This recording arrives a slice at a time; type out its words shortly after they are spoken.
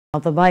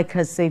The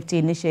Bikers Safety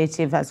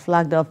Initiative has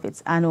flagged off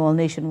its annual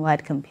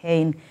nationwide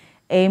campaign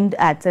aimed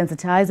at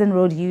sensitizing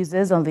road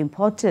users on the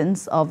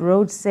importance of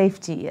road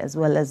safety as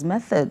well as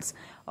methods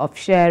of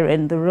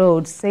sharing the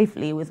road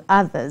safely with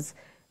others.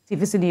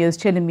 TVC News'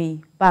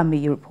 Chenemi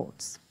Bami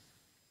reports.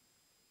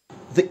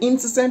 The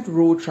incessant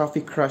road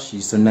traffic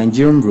crashes on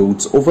Nigerian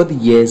roads over the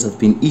years have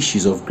been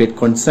issues of great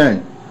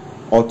concern.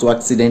 Auto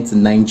accidents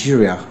in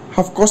Nigeria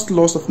have caused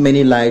loss of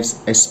many lives,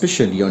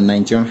 especially on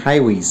Nigerian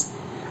highways,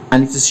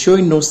 and it is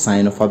showing no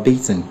sign of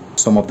abating.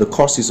 Some of the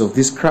causes of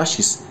these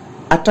crashes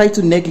are tied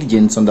to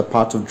negligence on the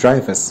part of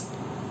drivers,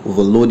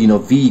 overloading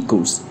of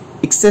vehicles,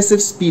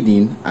 excessive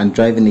speeding, and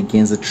driving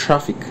against the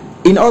traffic.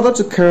 In order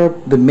to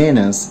curb the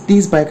menace,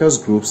 these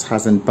bikers groups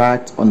has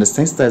embarked on a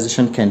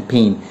sensitization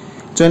campaign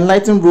to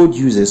enlighten road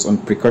users on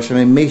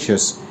precautionary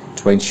measures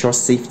to ensure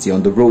safety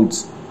on the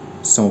roads.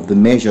 Some of the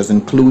measures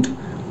include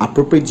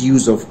appropriate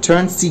use of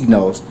turn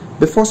signals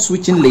before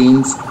switching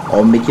lanes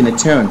or making a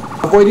turn,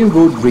 avoiding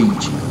road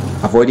rage,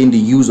 avoiding the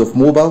use of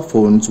mobile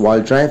phones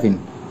while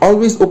driving,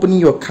 always opening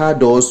your car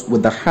doors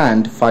with the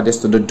hand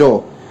farthest to the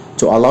door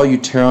to allow you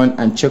turn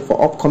and check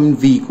for upcoming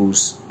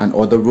vehicles and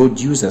other road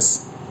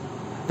users.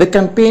 The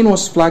campaign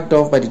was flagged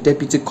off by the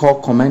Deputy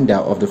Corps Commander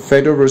of the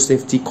Federal Road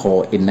Safety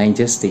Corps in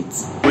Niger State.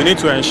 We need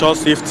to ensure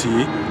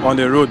safety on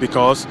the road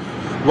because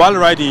while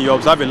riding you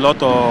observe a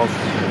lot of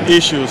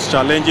issues,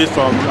 challenges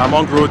from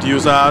among road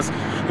users.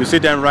 You see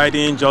them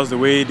riding just the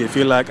way they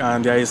feel like,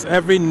 and there is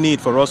every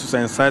need for us to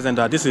sensitize them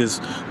that this is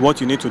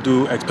what you need to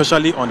do,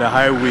 especially on the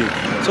highway.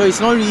 So it's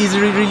not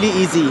really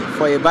easy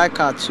for a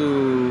biker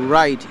to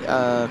ride,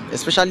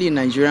 especially in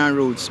Nigerian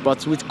roads,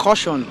 but with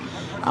caution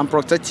and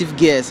protective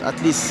gears,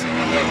 at least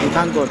we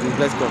thank God, we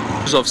bless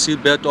God. Use of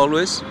seatbelt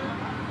always,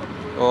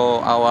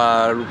 or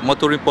our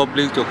motoring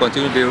public to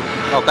continue, the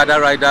Okada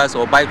riders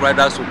or bike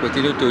riders to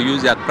continue to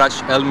use their crash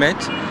helmet,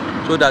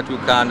 so that we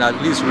can at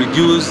least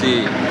reduce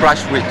the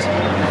crash rate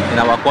in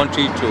our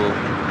country to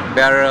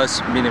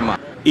various minimum.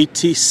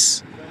 It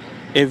is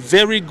a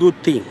very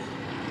good thing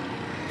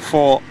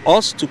for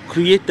us to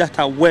create that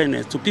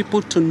awareness, to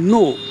people to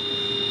know,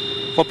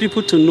 for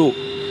people to know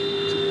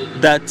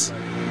that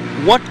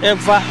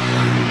whatever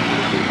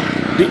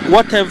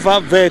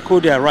vehicle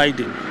they are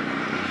riding,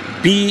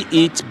 be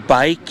it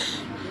bike,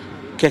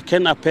 keke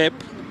napep,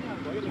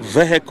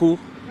 vehicle,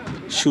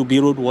 should be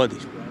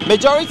roadworthy.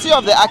 Majority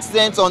of the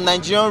accidents on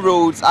Nigerian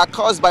roads are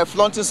caused by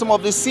flaunting some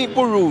of the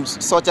simple rules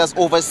such as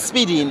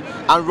overspeeding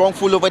and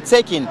wrongful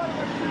overtaking.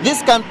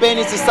 This campaign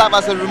is to serve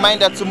as a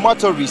reminder to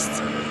motorists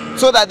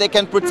so that they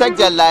can protect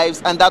their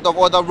lives and that of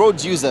other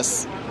road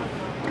users.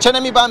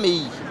 Chenemi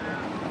Bami,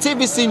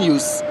 TVC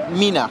News,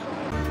 Mina.